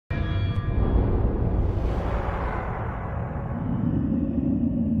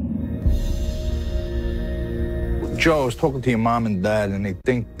Joe, I was talking to your mom and dad, and they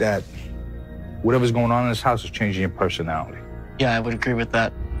think that whatever's going on in this house is changing your personality. Yeah, I would agree with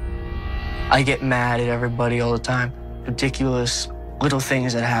that. I get mad at everybody all the time. Ridiculous little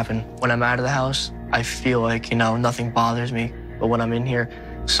things that happen. When I'm out of the house, I feel like, nothing bothers me. But when I'm in here,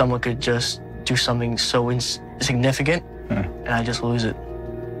 someone could just do something so insignificant, and I just lose it.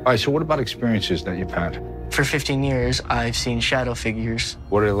 All right, so what about experiences that you've had? For 15 years, I've seen shadow figures.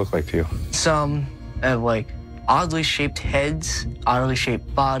 What do they look like to you? Some have, oddly shaped heads, oddly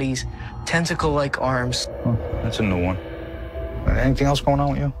shaped bodies, tentacle-like arms. Oh, that's a new one. Anything else going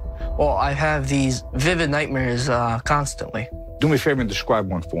on with you? Well, I have these vivid nightmares constantly. Do me a favor and describe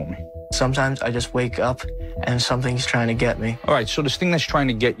one for me. Sometimes I just wake up and something's trying to get me. All right, so this thing that's trying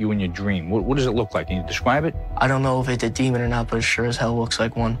to get you in your dream, what does it look like? Can you describe it? I don't know if it's a demon or not, but it sure as hell looks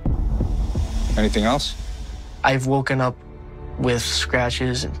like one. Anything else? I've woken up with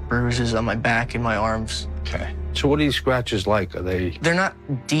scratches and bruises on my back and my arms. Okay. So what are these scratches like? Are they... They're not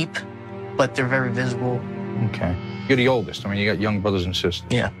deep, but they're very visible. Okay. You're the oldest. I mean, you got young brothers and sisters.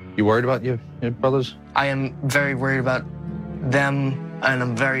 Yeah. You worried about your brothers? I am very worried about them, and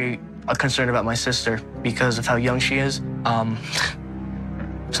I'm very concerned about my sister because of how young she is.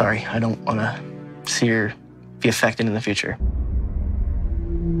 Sorry, I don't want to see her be affected in the future.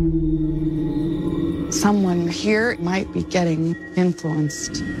 Someone here might be getting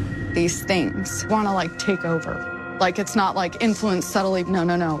influenced. These things want to take over. It's not influence subtly.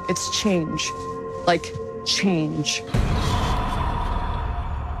 No. It's change. Change.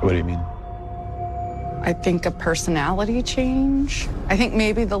 What do you mean? I think a personality change. I think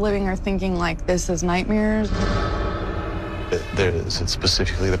maybe the living are thinking this is nightmares. Is it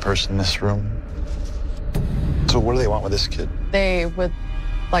specifically the person in this room? So what do they want with this kid? They would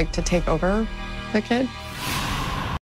like to take over the kid.